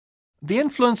The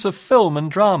influence of film and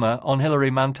drama on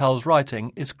Hilary Mantel's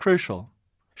writing is crucial.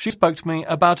 She spoke to me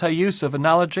about her use of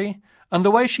analogy and the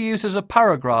way she uses a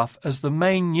paragraph as the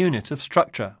main unit of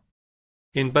structure.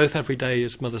 In both Every Day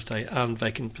is Mother's Day and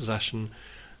Vacant Possession,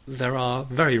 there are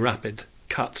very rapid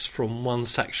cuts from one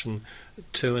section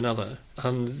to another,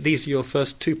 and these are your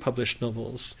first two published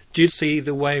novels. Do you see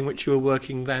the way in which you were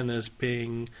working then as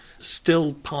being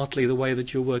still partly the way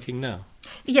that you're working now?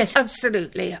 Yes,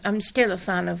 absolutely. I'm still a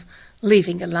fan of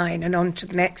leaving a line and on to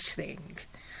the next thing,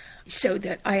 so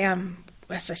that I am,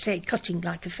 as I say, cutting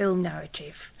like a film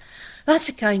narrative. That's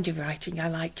the kind of writing I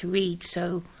like to read,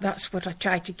 so that's what I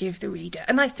try to give the reader.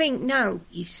 And I think now,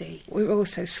 you see, we're all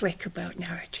so slick about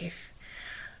narrative.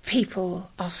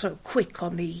 People are so quick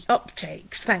on the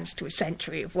uptakes, thanks to a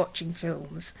century of watching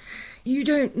films. You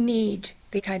don't need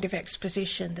the kind of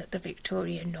exposition that the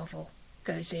Victorian novel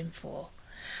goes in for.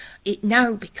 It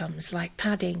now becomes like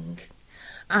padding,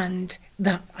 and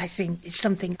that, I think, is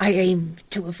something I aim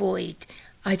to avoid.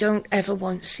 I don't ever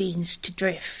want scenes to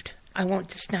drift. I want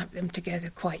to snap them together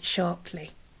quite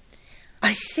sharply.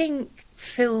 I think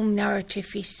film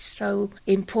narrative is so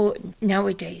important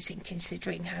nowadays in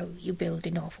considering how you build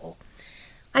a novel.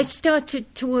 I've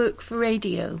started to work for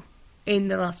radio in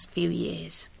the last few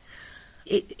years.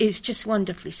 It is just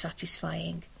wonderfully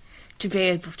satisfying to be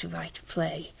able to write a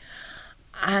play.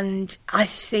 And I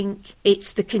think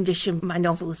it's the condition my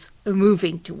novels are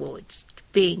moving towards,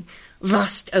 being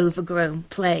vast, overgrown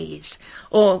plays.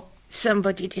 Or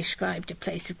somebody described A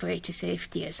Place of Greater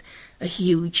Safety as a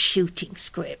huge shooting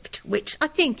script, which I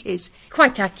think is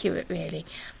quite accurate, really.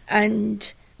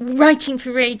 And writing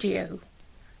for radio,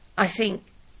 I think,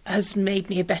 has made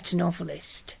me a better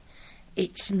novelist.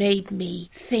 It's made me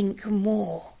think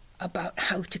more about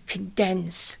how to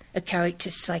condense a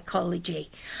character's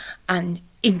psychology and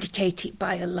indicate it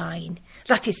by a line.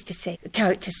 That is to say, a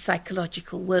character's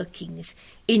psychological workings,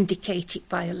 indicate it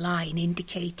by a line,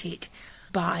 indicate it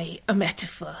by a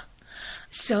metaphor.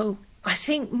 So I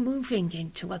think moving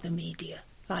into other media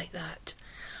like that,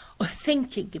 or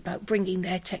thinking about bringing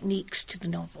their techniques to the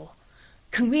novel,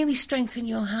 can really strengthen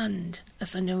your hand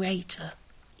as a narrator.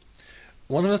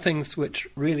 One of the things which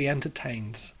really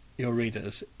entertains your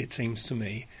readers, it seems to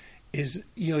me, is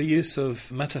your use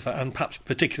of metaphor, and perhaps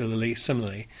particularly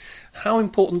simile. How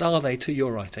important are they to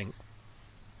your writing?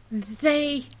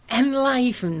 They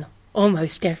enliven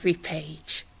almost every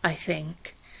page, I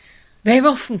think. They're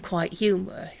often quite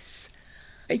humorous.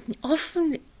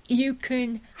 Often you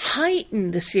can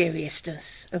heighten the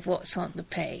seriousness of what's on the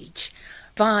page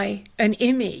by an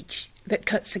image that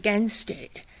cuts against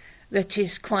it, that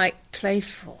is quite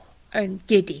playful and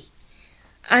giddy.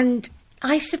 And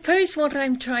I suppose what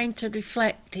I'm trying to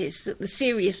reflect is that the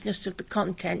seriousness of the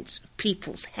contents of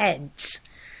people's heads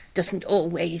doesn't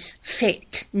always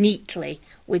fit neatly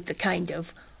with the kind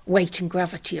of weight and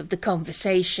gravity of the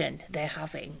conversation they're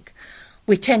having.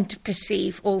 We tend to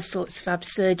perceive all sorts of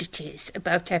absurdities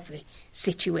about every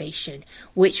situation,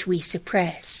 which we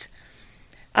suppress.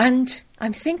 And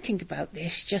I'm thinking about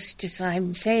this just as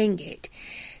I'm saying it.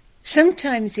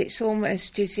 Sometimes it's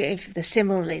almost as if the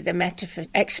simile, the metaphor,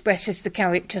 expresses the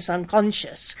character's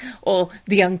unconscious, or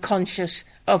the unconscious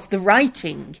of the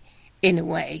writing, in a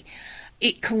way.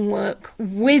 It can work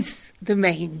with the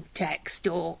main text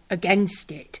or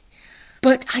against it.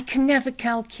 But I can never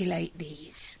calculate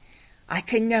these. I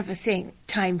can never think,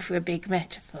 time for a big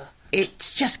metaphor.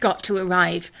 It's just got to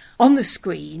arrive on the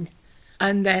screen,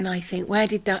 and then I think, where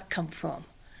did that come from?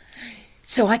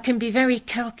 So I can be very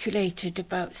calculated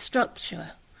about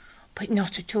structure, but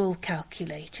not at all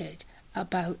calculated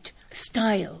about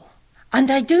style.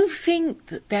 And I do think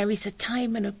that there is a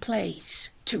time and a place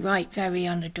to write very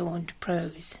unadorned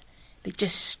prose. They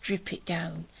just strip it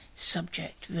down,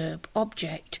 subject, verb,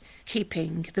 object,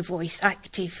 keeping the voice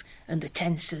active and the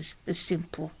tenses as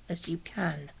simple as you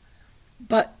can.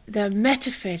 But the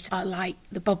metaphors are like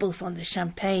the bubbles on the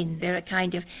champagne. They're a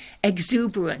kind of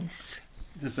exuberance.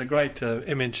 There's a great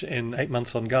image in 8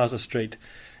 Months on Gaza Street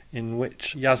in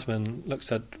which Yasmin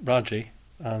looks at Raji,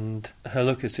 and her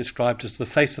look is described as the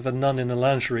face of a nun in a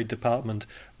lingerie department,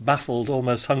 baffled,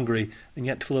 almost hungry, and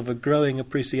yet full of a growing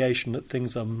appreciation that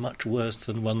things are much worse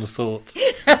than one thought.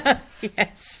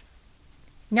 Yes.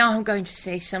 Now I'm going to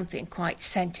say something quite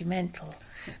sentimental,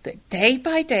 that day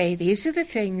by day these are the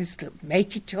things that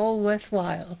make it all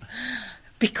worthwhile.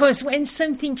 Because when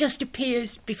something just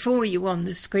appears before you on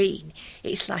the screen,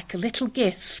 it's like a little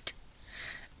gift.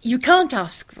 You can't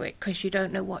ask for it because you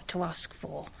don't know what to ask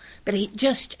for, but it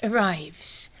just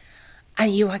arrives.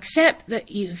 And you accept that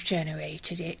you've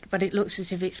generated it, but it looks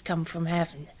as if it's come from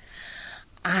heaven.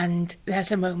 And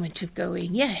there's a moment of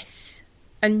going, yes,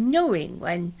 and knowing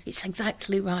when it's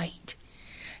exactly right.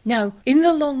 Now, in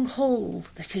the long haul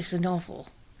that is a novel,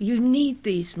 you need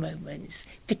these moments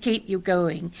to keep you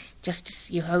going, just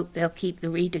as you hope they'll keep the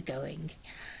reader going.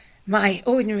 My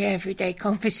ordinary everyday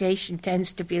conversation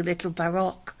tends to be a little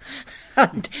baroque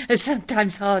and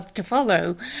sometimes hard to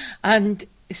follow. And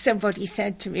somebody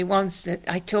said to me once that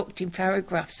I talked in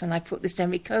paragraphs and I put the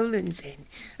semicolons in.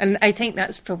 And I think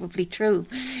that's probably true.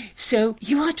 So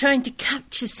you are trying to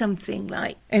capture something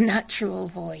like a natural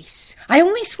voice. I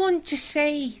always want to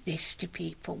say this to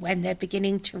people when they're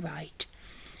beginning to write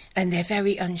and they're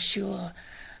very unsure,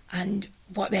 and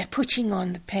what they're putting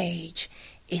on the page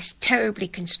is terribly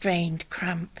constrained,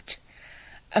 cramped,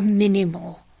 and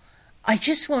minimal. I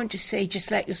just want to say, just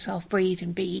let yourself breathe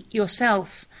and be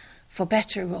yourself, for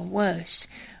better or worse,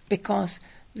 because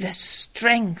the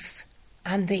strength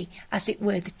and the, as it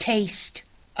were, the taste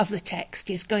of the text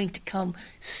is going to come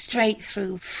straight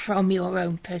through from your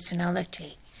own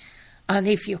personality. And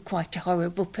if you're quite a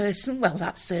horrible person, well,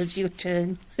 that serves your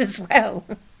turn as well.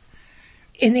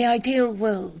 In the ideal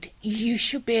world, you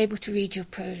should be able to read your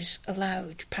prose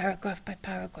aloud, paragraph by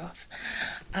paragraph,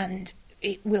 and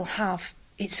it will have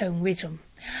its own rhythm.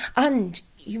 And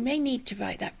you may need to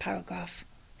write that paragraph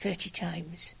 30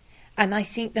 times, and I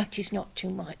think that is not too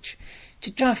much,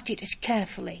 to draft it as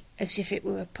carefully as if it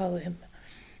were a poem,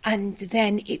 and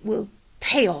then it will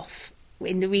pay off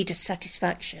in the reader's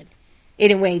satisfaction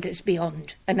in a way that's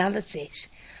beyond analysis.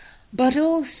 But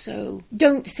also,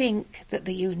 don't think that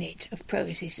the unit of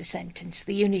prose is a sentence.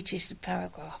 The unit is the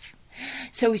paragraph.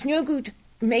 So it's no good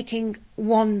making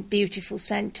one beautiful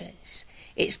sentence.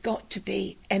 It's got to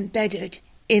be embedded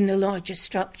in the larger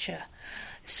structure.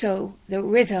 So the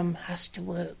rhythm has to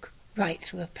work right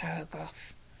through a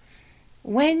paragraph.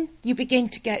 When you begin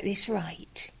to get this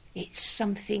right, it's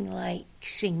something like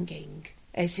singing,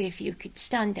 as if you could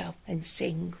stand up and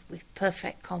sing with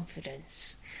perfect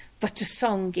confidence. But a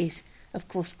song is, of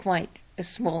course, quite a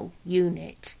small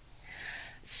unit.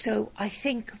 So I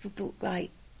think of a book like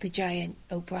The Giant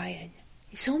O'Brien.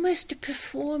 It's almost a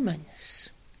performance.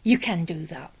 You can do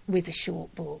that with a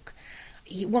short book.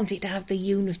 You want it to have the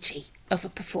unity of a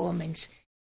performance.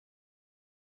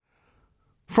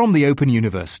 From the Open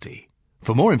University.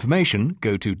 For more information,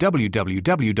 go to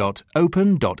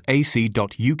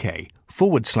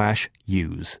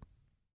www.open.ac.uk/use.